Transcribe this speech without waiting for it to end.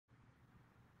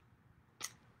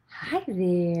Hi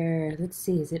there. Let's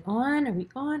see. Is it on? Are we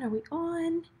on? Are we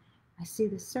on? I see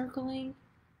the circling.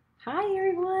 Hi,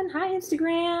 everyone. Hi,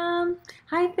 Instagram.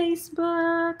 Hi,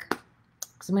 Facebook.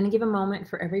 So I'm going to give a moment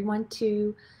for everyone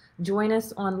to join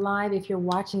us on live. If you're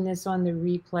watching this on the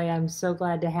replay, I'm so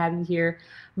glad to have you here.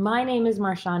 My name is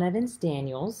Marshawn Evans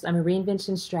Daniels. I'm a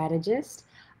Reinvention Strategist.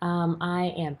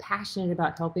 I am passionate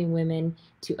about helping women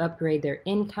to upgrade their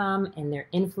income and their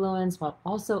influence while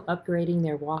also upgrading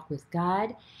their walk with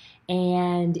God.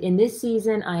 And in this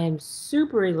season, I am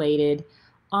super elated,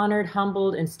 honored,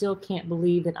 humbled, and still can't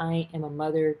believe that I am a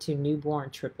mother to newborn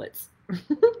triplets.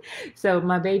 So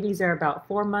my babies are about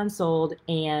 4 months old,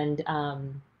 and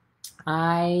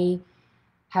I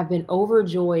have been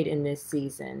overjoyed in this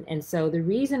season. And so the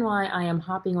reason why I am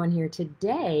hopping on here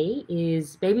today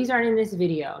is babies aren't in this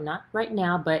video, not right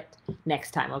now, but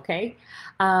next time, okay?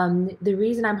 The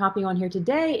reason I'm hopping on here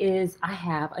today is I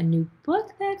have a new book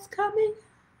that's coming.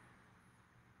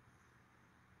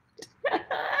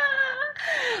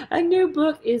 A new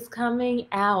book is coming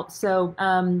out. So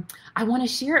I want to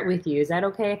share it with you. Is that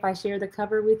okay if I share the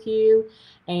cover with you?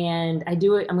 And I'm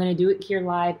going to do it here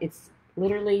live. It's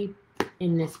literally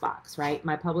in this box, right?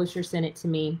 My publisher sent it to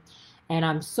me. And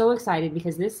I'm so excited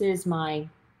because this is do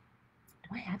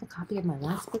I have a copy of my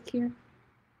last book here?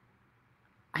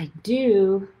 I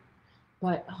do,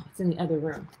 but it's in the other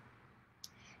room.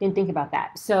 Didn't think about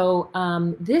that. So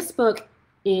this book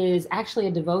is actually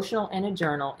a devotional and a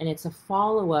journal, and it's a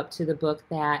follow-up to the book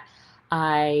that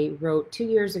I wrote 2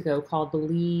 years ago called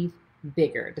Believe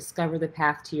Bigger, Discover the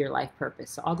Path to Your Life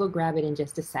Purpose. So I'll go grab it in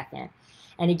just a second.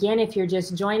 And again, if you're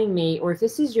just joining me, or if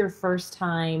this is your first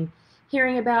time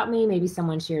hearing about me, maybe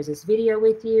someone shares this video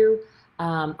with you,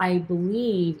 I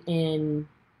believe in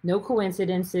no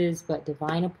coincidences, but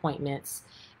divine appointments.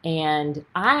 And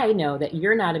I know that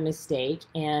you're not a mistake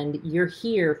and you're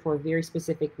here for a very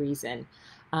specific reason.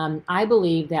 I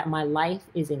believe that my life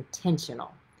is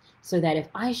intentional, so that if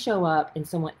I show up in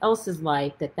someone else's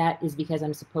life, that is because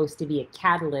I'm supposed to be a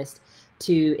catalyst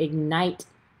to ignite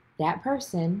that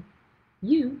person,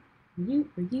 you,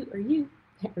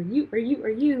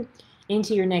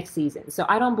 into your next season. So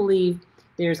I don't believe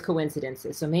there's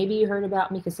coincidences. So maybe you heard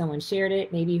about me because someone shared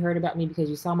it. Maybe you heard about me because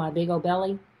you saw my big old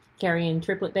belly carrying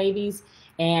triplet babies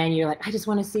and you're like, I just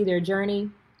want to see their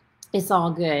journey. It's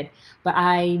all good. But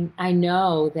I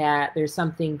know that there's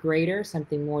something greater,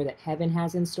 something more that heaven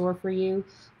has in store for you,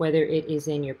 whether it is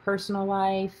in your personal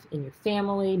life, in your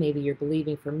family, maybe you're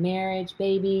believing for marriage,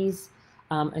 babies,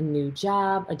 a new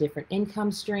job, a different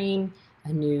income stream,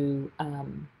 a new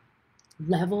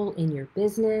level in your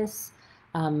business.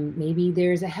 Maybe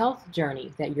there's a health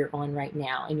journey that you're on right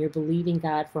now and you're believing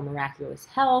God for miraculous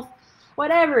health,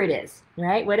 whatever it is,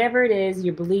 right? Whatever it is,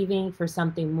 you're believing for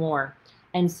something more.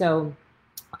 And so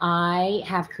I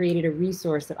have created a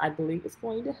resource that I believe is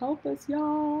going to help us,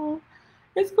 y'all.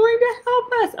 It's going to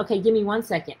help us. Okay, give me 1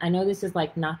 second. I know this is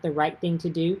like not the right thing to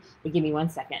do, but give me 1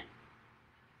 second.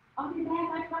 I'll be back,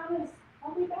 I promise.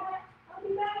 I'll be back. I'll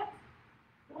be back.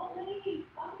 Don't leave.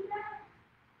 I'll be back.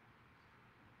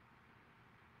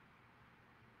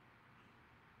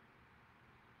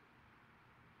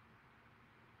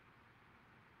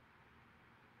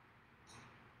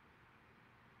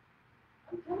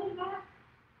 I'm coming back.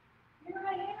 Here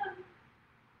I am.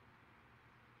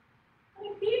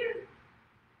 I'm here.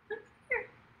 I'm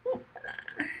here.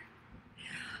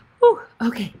 Whew,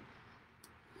 okay.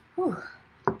 Whew.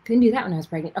 Couldn't do that when I was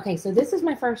pregnant. Okay, so this is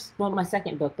my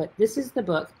second book, but this is the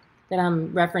book that I'm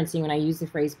referencing when I use the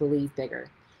phrase believe bigger.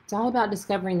 It's all about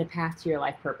discovering the path to your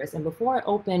life purpose. And before I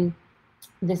open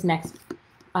this next,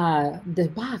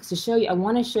 the box to show you, I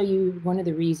want to show you one of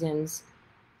the reasons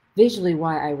visually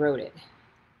why I wrote it.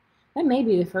 That may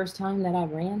be the first time that I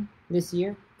ran this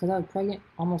year because I was pregnant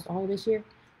almost all of this year.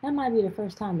 That might be the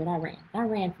first time that I ran. I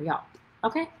ran for y'all,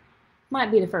 okay?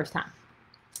 Might be the first time.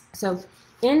 So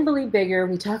in Believe Bigger,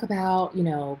 we talk about,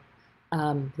 the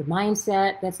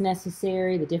mindset that's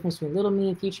necessary, the difference between little me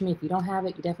and future me. If you don't have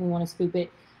it, you definitely want to scoop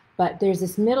it. But there's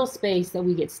this middle space that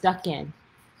we get stuck in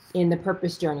the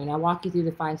purpose journey. And I'll walk you through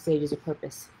the 5 stages of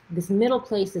purpose. This middle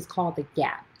place is called the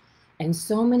gap. And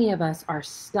so many of us are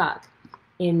stuck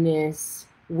in this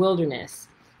wilderness.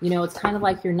 It's kind of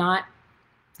like you're not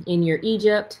in your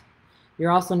Egypt.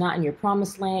 You're also not in your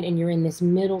promised land, and you're in this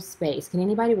middle space. Can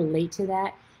anybody relate to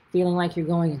that? Feeling like you're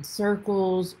going in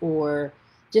circles or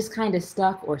just kind of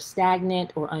stuck or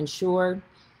stagnant or unsure.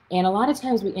 And a lot of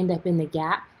times we end up in the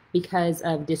gap because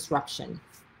of disruption.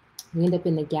 We end up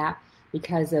in the gap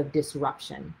because of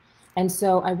disruption. And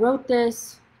so I wrote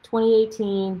this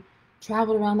 2018,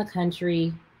 traveled around the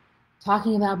country,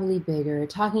 talking about believe bigger,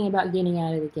 talking about getting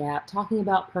out of the gap, talking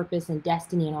about purpose and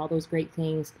destiny and all those great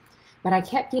things. But I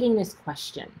kept getting this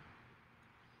question.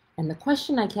 And the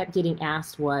question I kept getting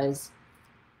asked was,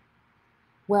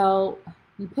 well,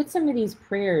 you put some of these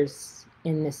prayers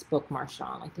in this book,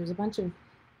 Marshawn. Like there's a bunch of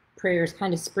prayers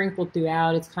kind of sprinkled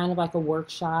throughout. It's kind of like a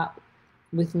workshop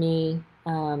with me.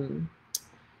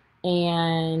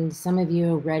 And some of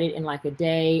you read it in like a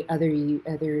day.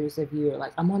 Others of you are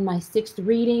like, I'm on my 6th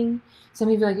reading. Some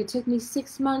of you are like, it took me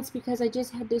 6 months because I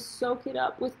just had to soak it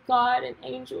up with God and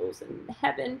angels and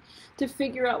heaven to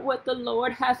figure out what the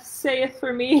Lord hath saith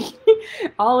for me.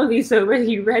 All of these. So whether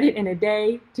you read it in a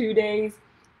day, 2 days,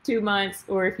 2 months,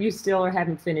 or if you still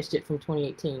haven't finished it from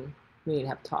 2018, we need to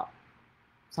have a talk.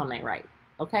 Something ain't right.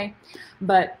 Okay.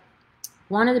 But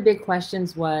one of the big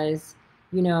questions was,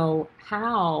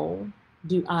 how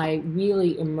do I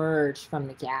really emerge from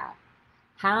the gap?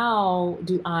 How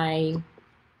do I,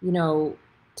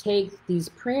 take these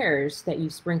prayers that you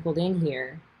sprinkled in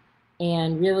here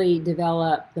and really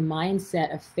develop the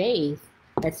mindset of faith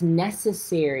that's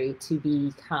necessary to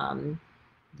become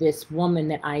this woman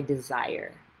that I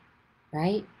desire,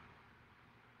 right?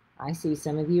 I see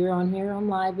some of you are on here on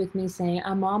live with me saying,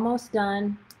 I'm almost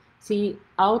done. See,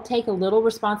 I'll take a little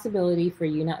responsibility for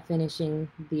you not finishing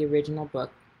the original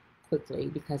book quickly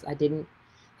because I didn't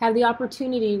have the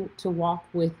opportunity to walk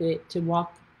with it, to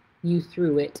walk you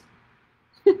through it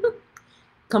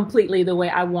completely the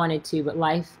way I wanted to. But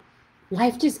life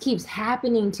just keeps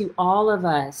happening to all of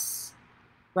us,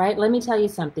 right? Let me tell you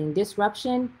something.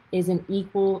 Disruption is an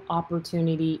equal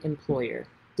opportunity employer.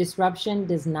 Disruption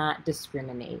does not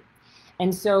discriminate.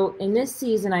 And so in this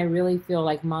season, I really feel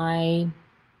like my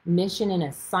mission and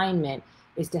assignment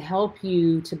is to help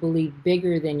you to believe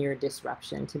bigger than your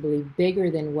disruption, to believe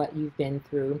bigger than what you've been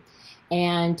through,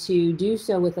 and to do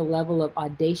so with a level of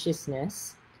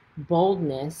audaciousness,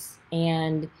 boldness,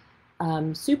 and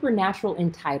supernatural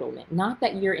entitlement. Not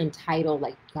that you're entitled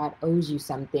like God owes you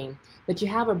something, but you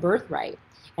have a birthright.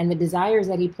 And the desires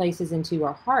that he places into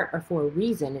our heart are for a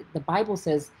reason. The Bible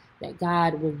says that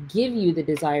God will give you the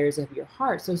desires of your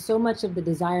heart. So much of the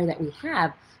desire that we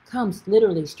have comes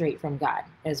literally straight from God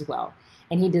as well.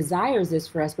 And he desires this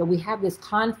for us, but we have this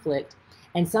conflict.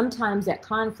 And sometimes that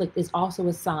conflict is also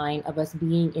a sign of us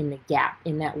being in the gap,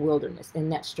 in that wilderness, in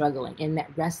that struggling, in that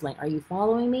wrestling. Are you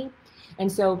following me?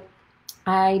 And so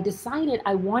I decided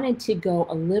I wanted to go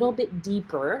a little bit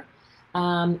deeper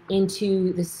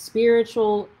into the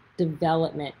spiritual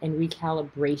development and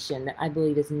recalibration that I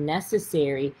believe is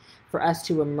necessary for us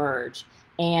to emerge.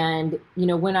 And,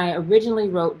 when I originally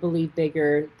wrote Believe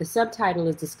Bigger, the subtitle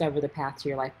is Discover the Path to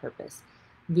Your Life Purpose.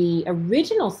 The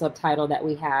original subtitle that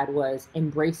we had was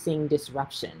Embracing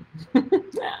Disruption.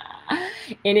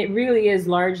 And it really is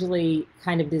largely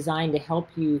kind of designed to help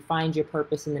you find your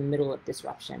purpose in the middle of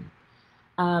disruption.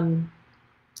 I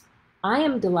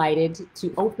am delighted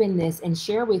to open this and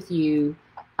share with you,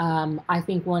 I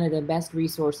think, one of the best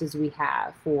resources we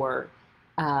have for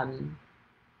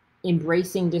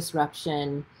embracing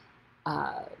disruption,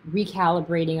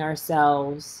 recalibrating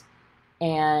ourselves,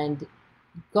 and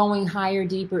going higher,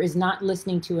 deeper is not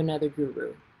listening to another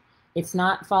guru. It's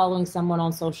not following someone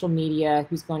on social media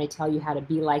who's going to tell you how to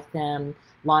be like them,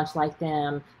 launch like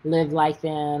them, live like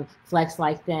them, flex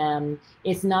like them.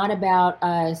 It's not about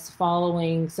us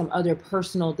following some other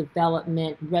personal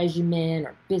development regimen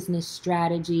or business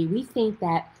strategy. We think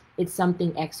that it's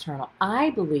something external.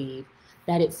 I believe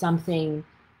that it's something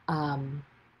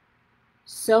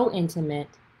so intimate,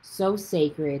 so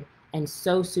sacred, and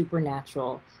so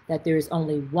supernatural that there is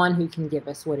only one who can give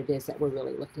us what it is that we're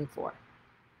really looking for.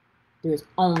 There is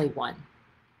only one.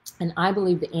 And I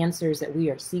believe the answers that we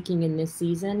are seeking in this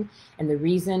season, and the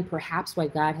reason perhaps why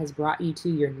God has brought you to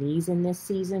your knees in this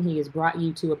season, he has brought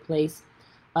you to a place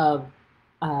of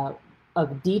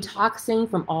detoxing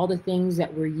from all the things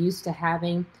that we're used to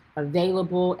having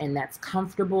available and that's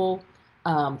comfortable,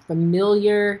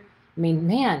 familiar. I mean,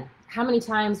 man, how many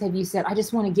times have you said, I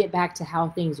just want to get back to how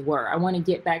things were. I want to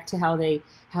get back to how they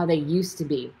used to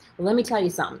be. Well, let me tell you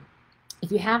something. If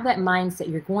you have that mindset,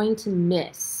 you're going to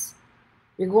miss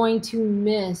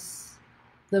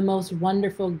the most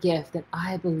wonderful gift that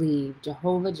I believe,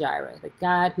 Jehovah Jireh, the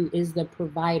God who is the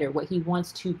provider, what he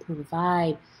wants to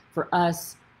provide for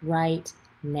us right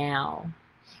now.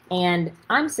 And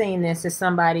I'm saying this as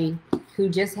somebody who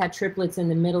just had triplets in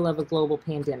the middle of a global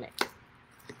pandemic.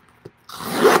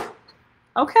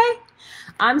 Okay?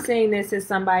 I'm saying this as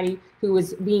somebody who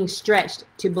was being stretched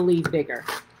to believe bigger.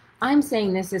 I'm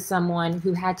saying this as someone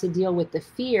who had to deal with the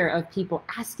fear of people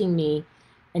asking me,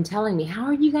 and telling me, how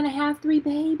are you going to have 3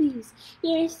 babies?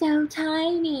 You're so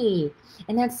tiny.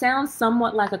 And that sounds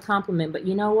somewhat like a compliment, but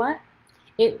you know what?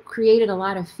 It created a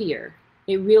lot of fear.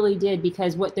 It really did,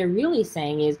 because what they're really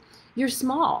saying is, you're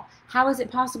small. How is it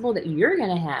possible that you're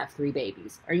going to have 3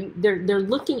 babies? They're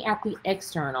looking at the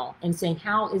external and saying,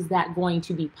 how is that going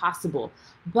to be possible?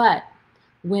 But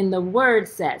when the word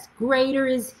says, greater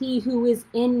is he who is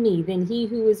in me than he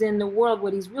who is in the world,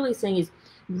 what he's really saying is,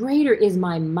 greater is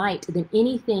my might than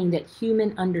anything that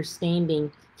human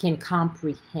understanding can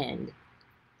comprehend.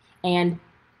 And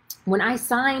when I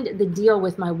signed the deal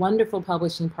with my wonderful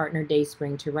publishing partner,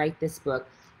 Dayspring, to write this book,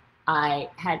 I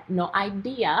had no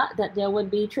idea that there would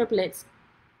be triplets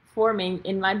forming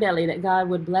in my belly, that God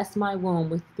would bless my womb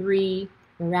with 3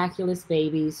 miraculous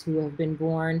babies who have been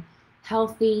born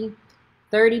healthy,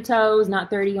 30 toes, not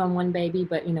 30 on one baby,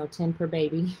 but 10 per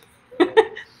baby.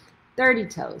 30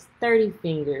 toes, 30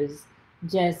 fingers,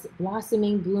 just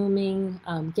blossoming, blooming,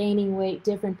 gaining weight,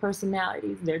 different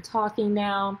personalities. They're talking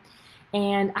now.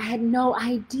 And I had no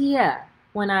idea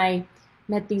when I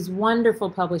met these wonderful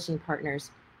publishing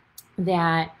partners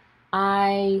that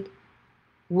I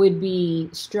would be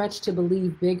stretched to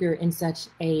believe bigger in such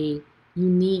a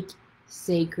unique,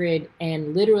 sacred,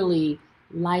 and literally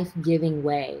life-giving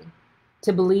way.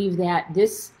 To believe that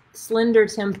this slender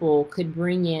temple could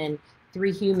bring in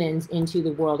 3 humans into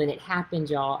the world. And it happened,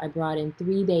 y'all. I brought in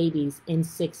 3 babies in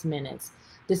 6 minutes,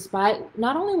 despite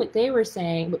not only what they were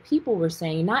saying, but people were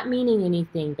saying, not meaning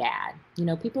anything bad.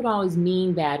 People don't always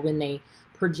mean bad when they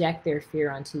project their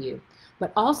fear onto you.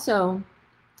 But also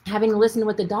having listened to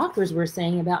what the doctors were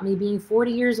saying about me being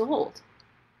 40 years old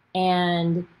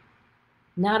and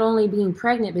not only being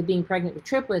pregnant, but being pregnant with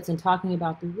triplets, and talking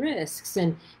about the risks.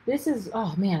 And this is,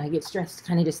 oh man, I get stressed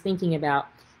kind of just thinking about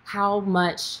how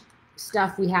much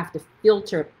stuff we have to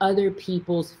filter other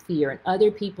people's fear and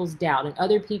other people's doubt and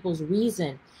other people's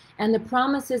reason. And the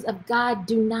promises of God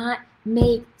do not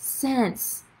make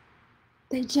sense.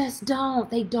 They just don't.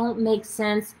 They don't make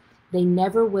sense. They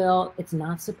never will. It's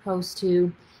not supposed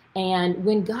to. And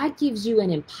when God gives you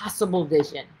an impossible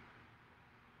vision,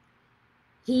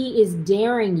 he is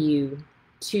daring you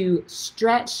to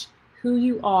stretch who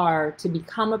you are to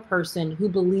become a person who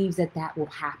believes that that will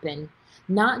happen,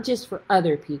 not just for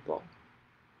other people,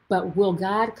 but will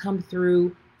God come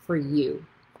through for you?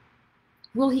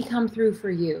 Will he come through for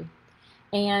you?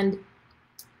 And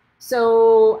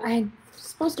so I'm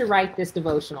supposed to write this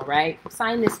devotional, right?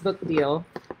 Sign this book deal,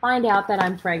 find out that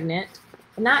I'm pregnant,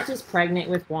 not just pregnant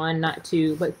with 1, not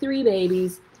 2, but 3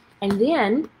 babies. And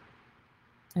then,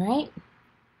 all right,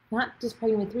 not just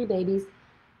pregnant with 3 babies,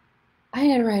 I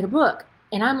had to write a book.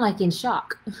 And I'm like in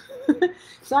shock.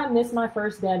 So I missed my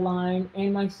first deadline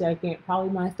and my second, probably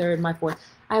my third, my fourth.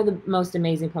 I have the most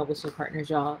amazing publishing partners,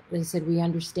 y'all. They said, we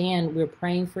understand, we're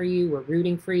praying for you, we're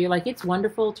rooting for you. Like, it's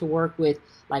wonderful to work with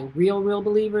like real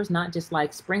believers, not just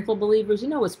like sprinkle believers. You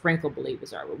know what sprinkle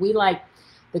believers are. We like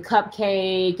the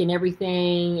cupcake and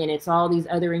everything, and it's all these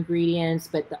other ingredients,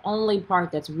 but the only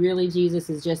part that's really Jesus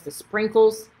is just the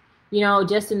sprinkles,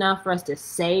 just enough for us to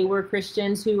say we're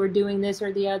Christians who are doing this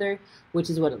or the other, which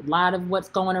is what a lot of what's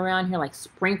going around here, like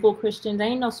sprinkle Christians. They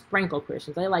ain't no sprinkle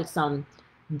Christians. They like some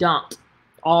dumped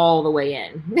all the way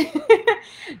in.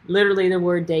 Literally the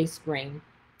word Dayspring.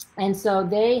 And so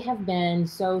they have been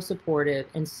so supportive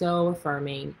and so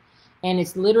affirming. And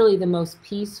it's literally the most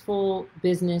peaceful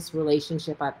business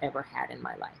relationship I've ever had in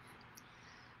my life.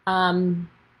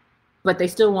 But they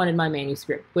still wanted my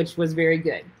manuscript, which was very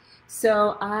good.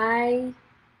 So I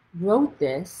wrote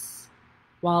this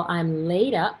while I'm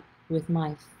laid up with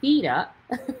my feet up,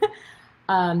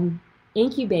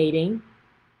 incubating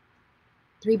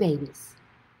 3 babies.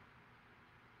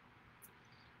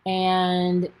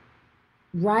 And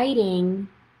writing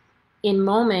in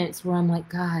moments where I'm like,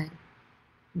 God,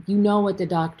 you know what the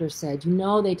doctor said.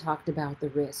 They talked about the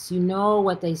risks.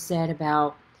 What they said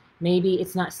about maybe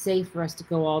it's not safe for us to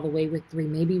go all the way with 3.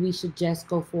 Maybe we should just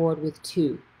go forward with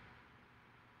 2.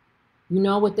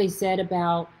 What they said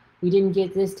about we didn't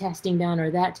get this testing done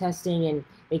or that testing, and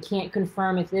they can't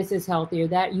confirm if this is healthy or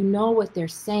that. What they're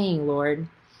saying, Lord.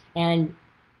 And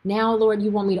now, Lord, you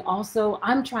want me to also,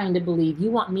 I'm trying to believe. You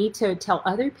want me to tell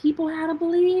other people how to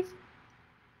believe?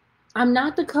 I'm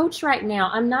not the coach right now.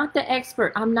 I'm not the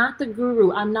expert. I'm not the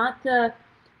guru. I'm not the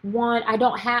one.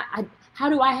 How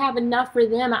do I have enough for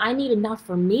them? I need enough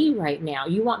for me right now.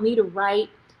 You want me to write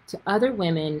to other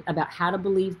women about how to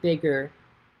believe bigger.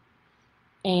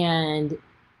 And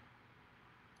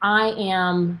I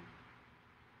am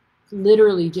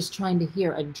literally just trying to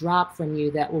hear a drop from you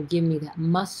that will give me that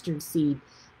mustard seed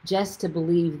just to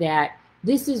believe that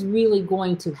this is really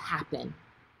going to happen.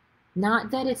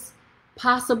 Not that it's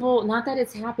possible, not that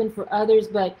it's happened for others,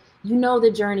 but you know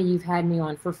the journey you've had me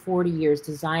on for 40 years,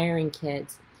 desiring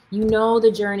kids. You know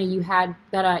the journey you had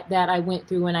that I went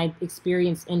through when I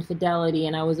experienced infidelity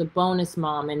and I was a bonus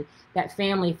mom, and that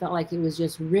family felt like it was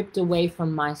just ripped away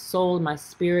from my soul, my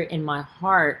spirit, and my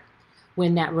heart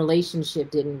when that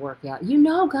relationship didn't work out. You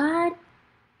know, God.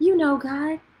 You know,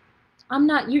 God. I'm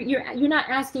not you're not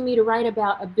asking me to write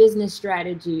about a business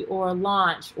strategy or a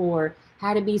launch or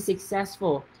how to be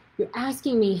successful. You're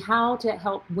asking me how to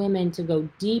help women to go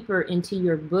deeper into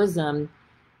your bosom,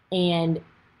 and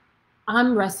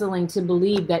I'm wrestling to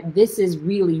believe that this is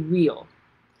really real.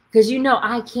 Because you know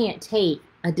I can't take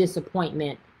a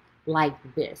disappointment like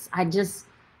this.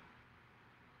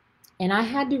 And I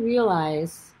had to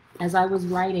realize as I was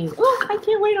writing, oh, I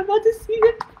can't wait, I'm about to see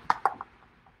it.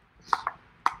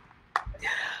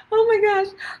 Oh my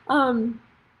gosh.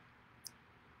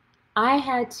 I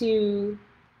had to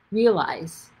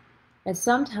realize that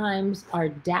sometimes our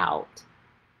doubt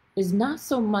is not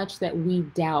so much that we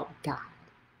doubt God.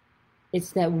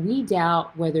 It's that we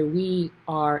doubt whether we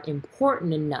are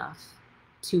important enough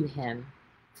to Him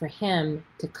for Him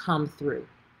to come through.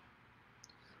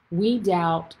 We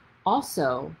doubt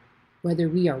also whether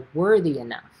we are worthy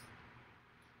enough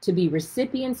to be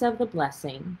recipients of the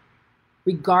blessing,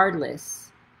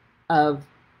 regardless of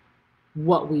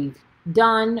what we've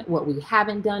done, what we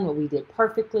haven't done, what we did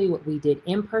perfectly, what we did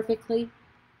imperfectly.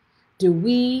 Do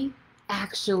we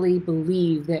actually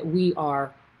believe that we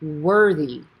are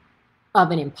worthy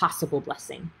of an impossible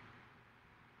blessing?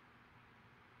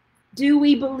 Do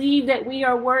we believe that we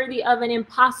are worthy of an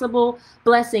impossible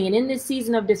blessing? And in this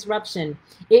season of disruption,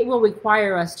 it will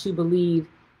require us to believe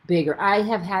bigger. I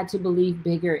have had to believe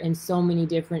bigger in so many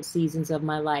different seasons of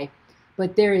my life,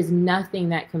 but there is nothing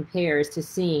that compares to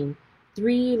seeing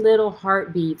 3 little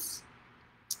heartbeats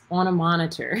on a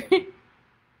monitor,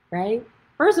 right?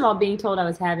 First of all, being told I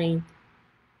was having,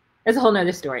 that's a whole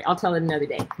nother story. I'll tell it another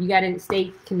day. You got to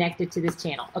stay connected to this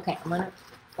channel. Okay, I'm going to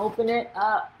open it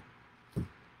up.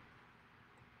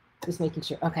 Just making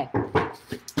sure. Okay.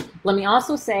 Let me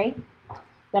also say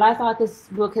that I thought this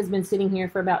book has been sitting here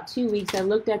for about 2 weeks. I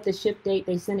looked at the ship date.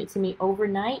 They sent it to me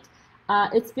overnight.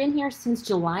 It's been here since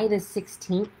July the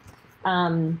 16th.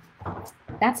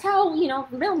 That's how, you know,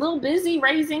 been a little busy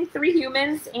raising 3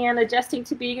 humans and adjusting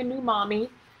to being a new mommy.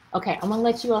 Okay, I'm going to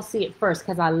let you all see it first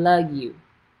because I love you.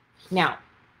 Now,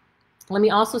 let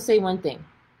me also say one thing.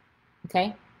 Okay?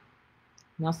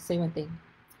 Let me also say one thing.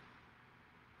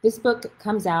 This book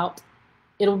comes out.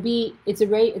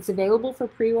 It's available for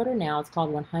pre-order now. It's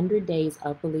called 100 Days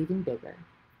of Believing Bigger.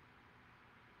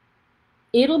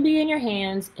 It'll be in your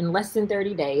hands in less than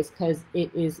 30 days because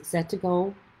it is set to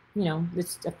go, you know,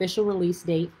 this official release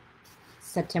date,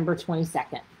 September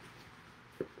 22nd.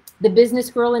 The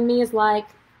business girl in me is like,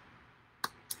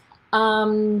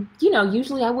 you know,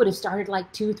 usually I would have started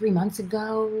like 2 or 3 months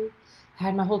ago,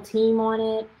 had my whole team on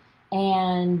it,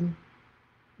 and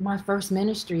my first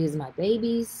ministry is my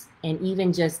babies, and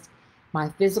even just my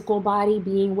physical body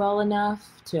being well enough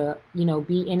to, you know,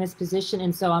 be in this position.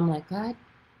 And so I'm like, God,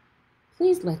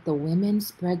 please let the women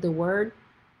spread the word,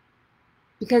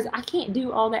 because I can't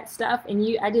do all that stuff. And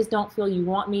I just don't feel you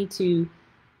want me to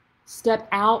step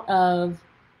out of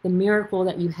the miracle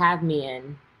that you have me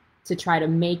in to try to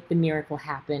make the miracle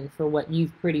happen for what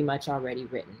you've pretty much already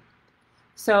written.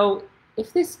 So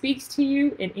if this speaks to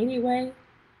you in any way,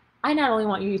 I not only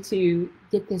want you to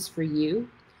get this for you,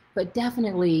 but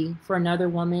definitely for another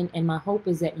woman. And my hope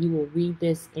is that you will read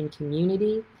this in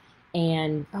community.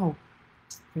 And, oh,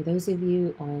 for those of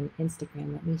you on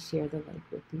Instagram, let me share the link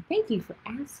with you. Thank you for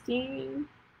asking.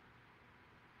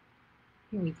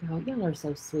 Here we go. Y'all are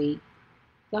so sweet.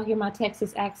 Y'all hear my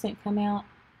Texas accent come out?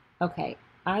 Okay.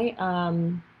 I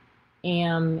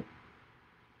am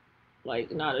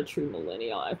like not a true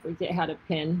millennial. I forget how to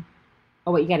pin.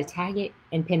 Oh, wait, you got to tag it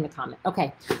and pin the comment.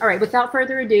 Okay. All right. Without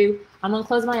further ado, I'm going to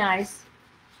close my eyes.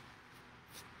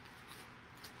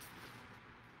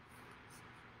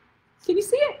 Can you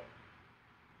see it?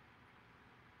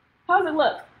 How does it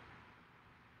look?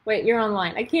 Wait, you're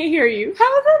online. I can't hear you.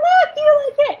 How does it look? Do you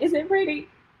like it? Is it pretty? Is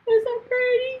it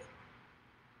pretty?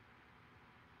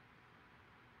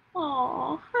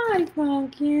 Oh, hi,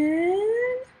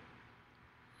 pumpkin.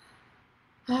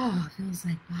 Oh, feels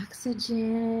like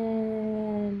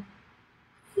oxygen.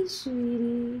 Hey,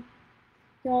 sweetie.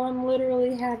 Y'all, I'm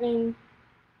literally having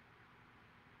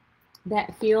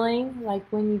that feeling like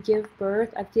when you give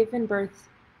birth. I've given birth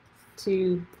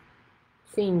to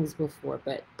things before,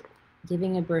 but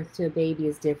giving a birth to a baby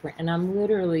is different. And I'm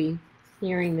literally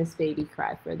hearing this baby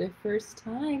cry for the first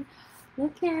time.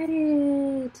 Look at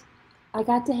it. I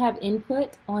got to have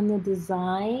input on the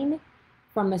design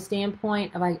from a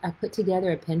standpoint of I put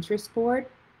together a Pinterest board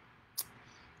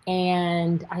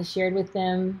and I shared with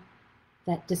them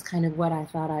that just kind of what I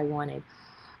thought I wanted.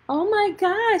 Oh my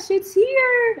gosh, it's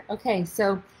here. Okay,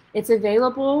 so it's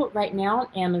available right now on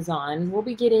Amazon. We'll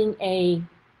be getting a,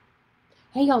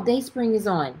 hey y'all, Dayspring is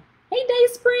on. Hey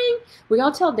Dayspring. We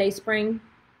all tell Dayspring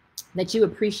that you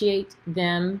appreciate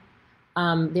them,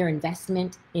 their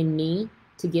investment in me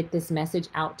to get this message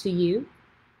out to you.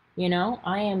 You know,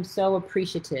 I am so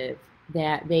appreciative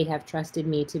that they have trusted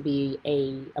me to be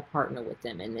a partner with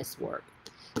them in this work.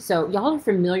 So y'all are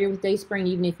familiar with Dayspring,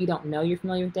 even if you don't know you're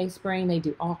familiar with Dayspring. They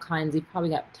do all kinds. They've probably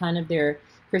got a ton of their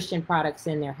Christian products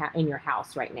in their in your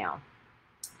house right now,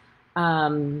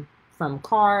 from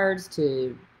cards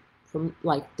to from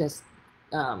like just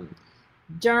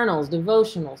journals,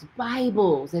 devotionals,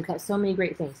 Bibles. They've got so many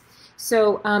great things.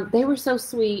 So they were so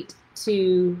sweet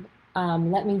to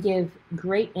let me give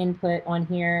great input on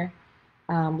here.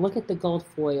 Look at the gold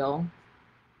foil.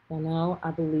 You know,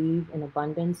 I believe in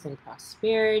abundance and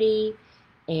prosperity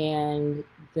and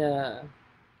the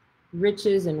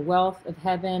riches and wealth of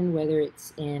heaven, whether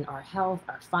it's in our health,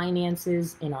 our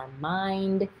finances, in our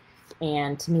mind.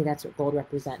 And to me, that's what gold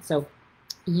represents. So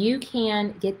you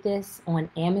can get this on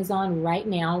Amazon right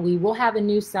now. We will have a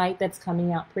new site that's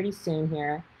coming out pretty soon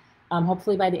here,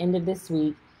 hopefully by the end of this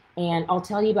week. And I'll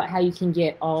tell you about how you can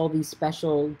get all these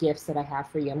special gifts that I have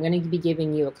for you. I'm going to be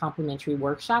giving you a complimentary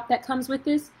workshop that comes with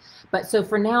this. But so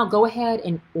for now, go ahead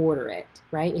and order it,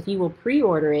 right? If you will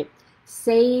pre-order it,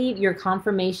 save your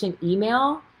confirmation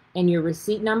email and your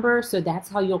receipt number. So that's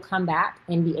how you'll come back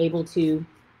and be able to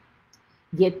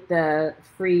get the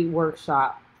free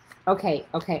workshop. Okay.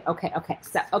 So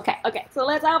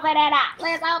let's open it up.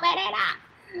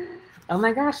 Oh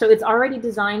my gosh, so it's already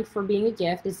designed for being a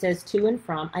gift. It says to and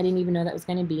from. I didn't even know that was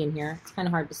going to be in here. It's kind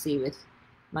of hard to see with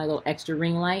my little extra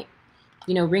ring light.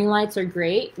 You know, ring lights are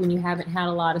great when you haven't had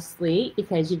a lot of sleep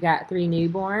because you've got 3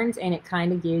 newborns, and it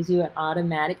kind of gives you an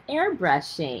automatic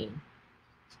airbrushing.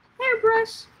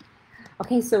 Airbrush.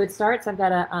 Okay, so it starts. I've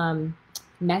got a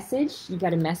message. You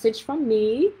got a message from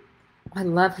me. I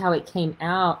love how it came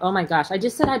out. Oh my gosh, I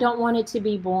just said I don't want it to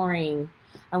be boring.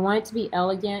 I want it to be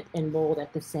elegant and bold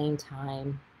at the same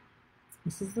time.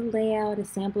 This is the layout, a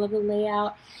sample of the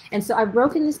layout. And so I've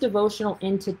broken this devotional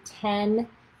into 10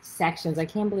 sections. I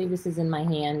can't believe this is in my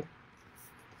hand.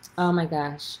 Oh my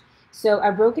gosh. So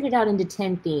I've broken it out into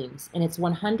 10 themes, and it's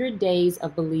 100 days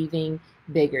of believing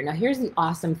bigger. Now here's the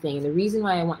awesome thing. The reason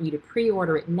why I want you to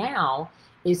pre-order it now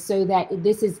is so that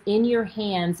this is in your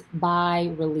hands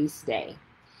by release day.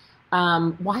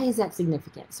 Why is that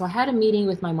significant? So I had a meeting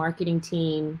with my marketing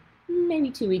team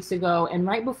maybe 2 weeks ago, and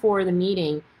right before the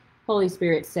meeting, Holy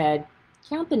Spirit said,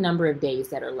 count the number of days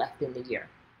that are left in the year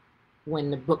when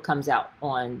the book comes out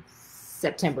on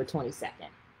September 22nd.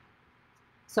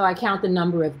 So I count the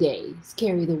number of days,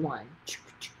 carry the 1.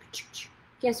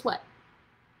 Guess what?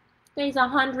 There's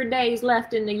 100 days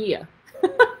left in the year.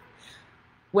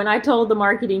 When I told the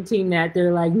marketing team that,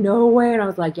 they're like, no way. And I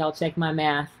was like, y'all check my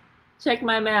math. Check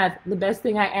my math. The best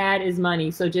thing I add is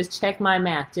money. So just check my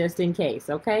math just in case,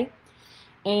 okay?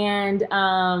 And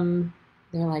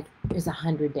they're like, there's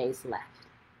 100 days left.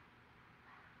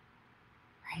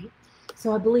 Right?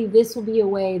 So I believe this will be a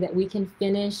way that we can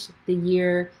finish the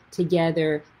year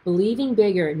together, believing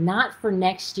bigger, not for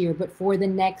next year, but for the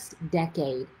next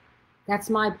decade. That's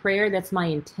my prayer. That's my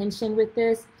intention with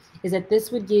this, is that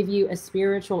this would give you a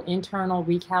spiritual internal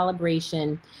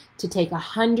recalibration to take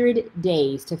 100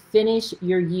 days to finish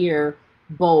your year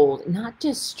bold, not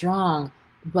just strong,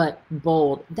 but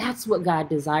bold. That's what God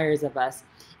desires of us,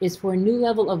 is for a new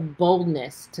level of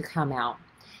boldness to come out.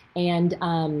 And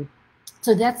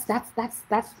so that's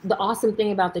the awesome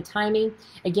thing about the timing.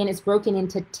 Again, it's broken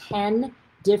into 10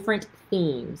 different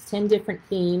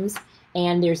themes,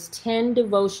 and there's 10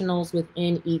 devotionals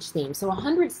within each theme. So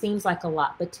 100 seems like a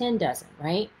lot, but 10 doesn't,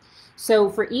 right? So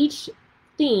for each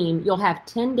theme, you'll have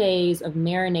 10 days of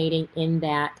marinating in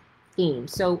that theme.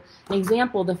 So an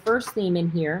example, the first theme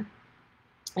in here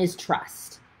is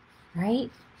trust, right?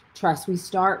 Trust. We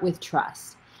start with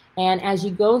trust. And as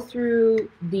you go through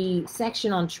the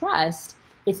section on trust,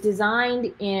 it's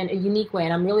designed in a unique way.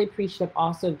 And I'm really appreciative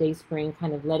also of Dayspring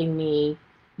kind of letting me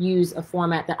use a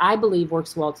format that I believe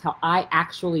works well. It's how I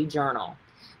actually journal,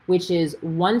 which is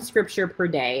 1 scripture per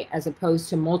day as opposed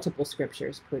to multiple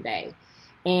scriptures per day.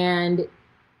 And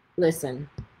listen,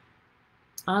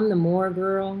 I'm the more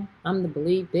girl, I'm the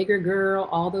believe bigger girl,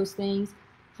 all those things.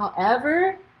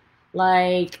 However,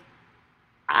 like,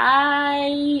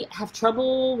 I have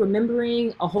trouble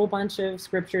remembering a whole bunch of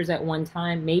scriptures at one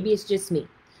time. Maybe it's just me.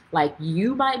 Like,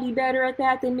 you might be better at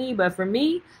that than me, but for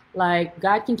me, like,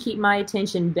 God can keep my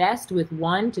attention best with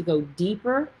one to go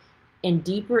deeper and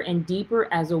deeper and deeper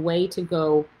as a way to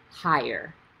go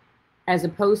higher, as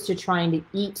opposed to trying to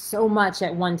eat so much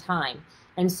at one time.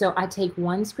 And so I take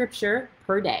one scripture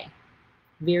per day,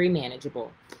 very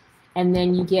manageable. And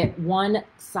then you get one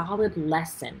solid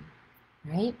lesson,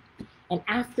 right? And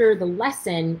after the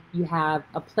lesson, you have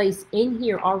a place in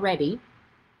here already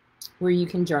where you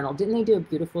can journal. Didn't they do a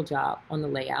beautiful job on the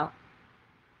layout?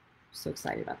 So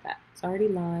excited about that. It's already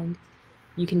lined.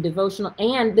 You can devotional.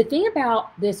 And the thing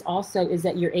about this also is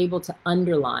that you're able to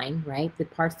underline, right, the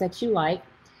parts that you like.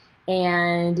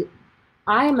 And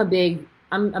I'm a big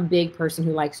person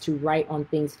who likes to write on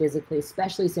things physically,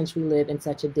 especially since we live in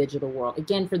such a digital world.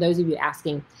 Again, for those of you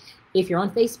asking, if you're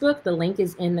on Facebook, the link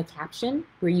is in the caption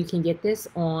where you can get this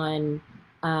on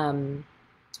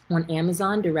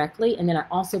Amazon directly. And then I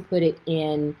also put it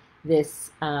in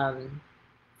this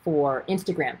for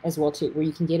Instagram as well too, where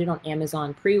you can get it on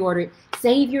Amazon, pre-order it,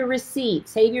 save your receipt,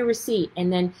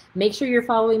 and then make sure you're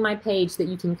following my page so that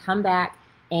you can come back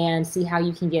and see how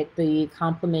you can get the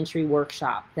complimentary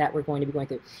workshop that we're going to be going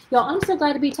through. Y'all, I'm so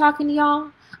glad to be talking to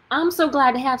y'all. I'm so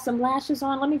glad to have some lashes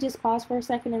on. Let me just pause for a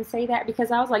second and say that,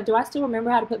 because I was like, do I still remember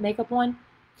how to put makeup on?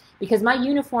 Because my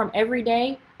uniform every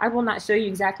day, I will not show you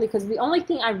exactly, because the only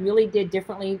thing I really did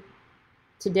differently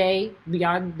today,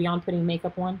 beyond putting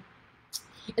makeup on,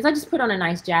 is I just put on a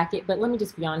nice jacket. But let me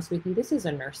just be honest with you, this is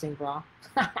a nursing bra.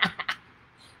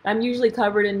 I'm usually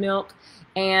covered in milk,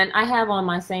 and I have on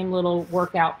my same little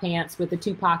workout pants with the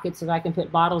 2 pockets so that I can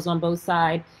put bottles on both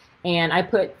sides. And I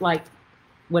put like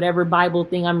whatever Bible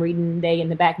thing I'm reading today in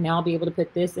the back. Now I'll be able to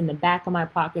put this in the back of my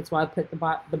pockets while I put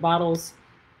the bottles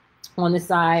on the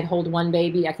side. Hold one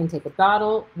baby. I can take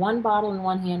one bottle in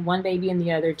one hand, one baby in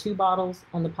the other, 2 bottles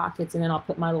on the pockets, and then I'll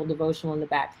put my little devotional in the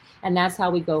back. And that's how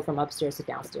we go from upstairs to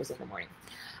downstairs in the morning.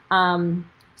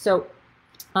 So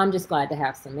I'm just glad to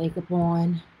have some makeup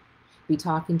on, be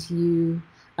talking to you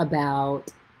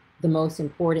about the most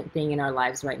important thing in our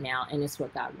lives right now, and it's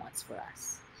what God wants for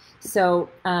us. So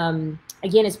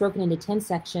again, it's broken into 10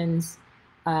 sections.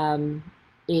 Y'all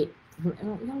want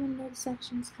to know the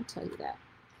sections? I'll tell you that.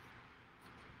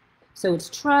 So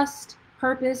it's trust,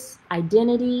 purpose,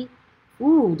 identity,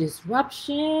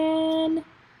 disruption,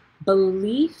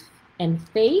 belief, and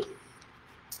faith.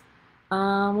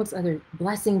 What's other?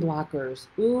 Blessing blockers.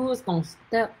 It's going to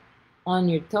step on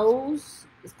your toes.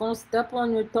 It's going to step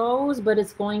on your toes, but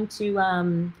it's going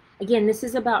to, again, this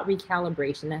is about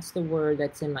recalibration. That's the word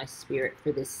that's in my spirit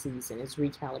for this season, is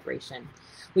recalibration.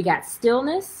 We got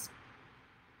stillness,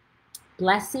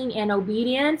 blessing, and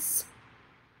obedience.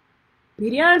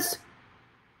 Obedience.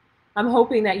 I'm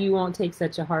hoping that you won't take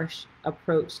such a harsh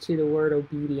approach to the word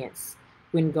obedience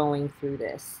when going through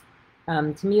this.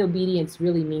 To me, obedience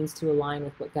really means to align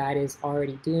with what God is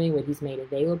already doing, what He's made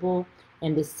available,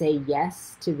 and to say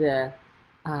yes to the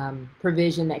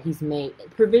provision that He's made,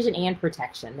 provision and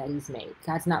protection that He's made.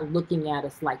 God's not looking at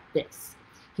us like this.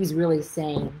 He's really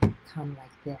saying, come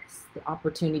like this. The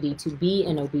opportunity to be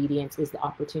in obedience is the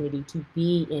opportunity to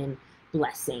be in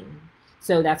blessing.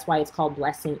 So that's why it's called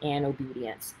blessing and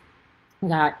obedience. We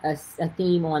got a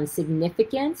theme on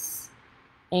significance.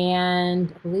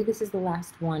 And I believe this is the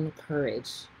last one,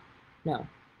 courage. No.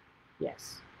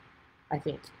 Yes. I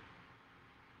think.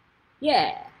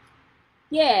 Yeah.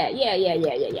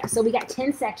 So we got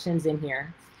 10 sections in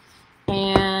here.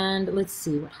 And let's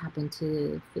see what happened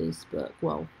to Facebook.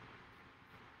 Whoa.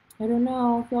 I don't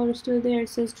know if y'all are still there. It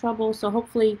says trouble. So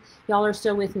hopefully y'all are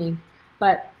still with me.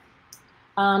 But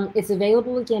it's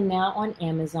available again now on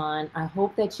Amazon. I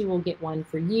hope that you will get one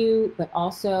for you, but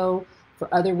also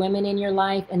for other women in your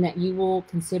life, and that you will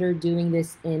consider doing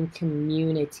this in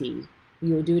community.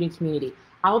 You will do it in community.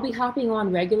 I'll be hopping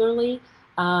on regularly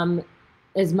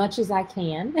as much as I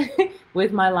can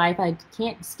with my life. I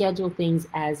can't schedule things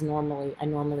as I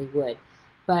normally would.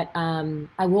 But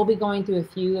I will be going through a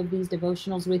few of these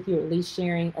devotionals with you, or at least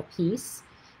sharing a piece.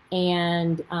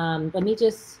 And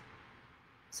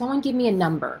someone give me a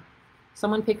number.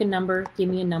 Someone pick a number, give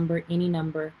me a number, any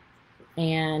number,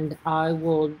 and I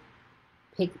will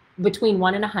pick between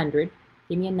 1 and 100.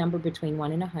 Give me a number between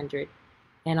 1 and 100,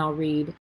 and I'll read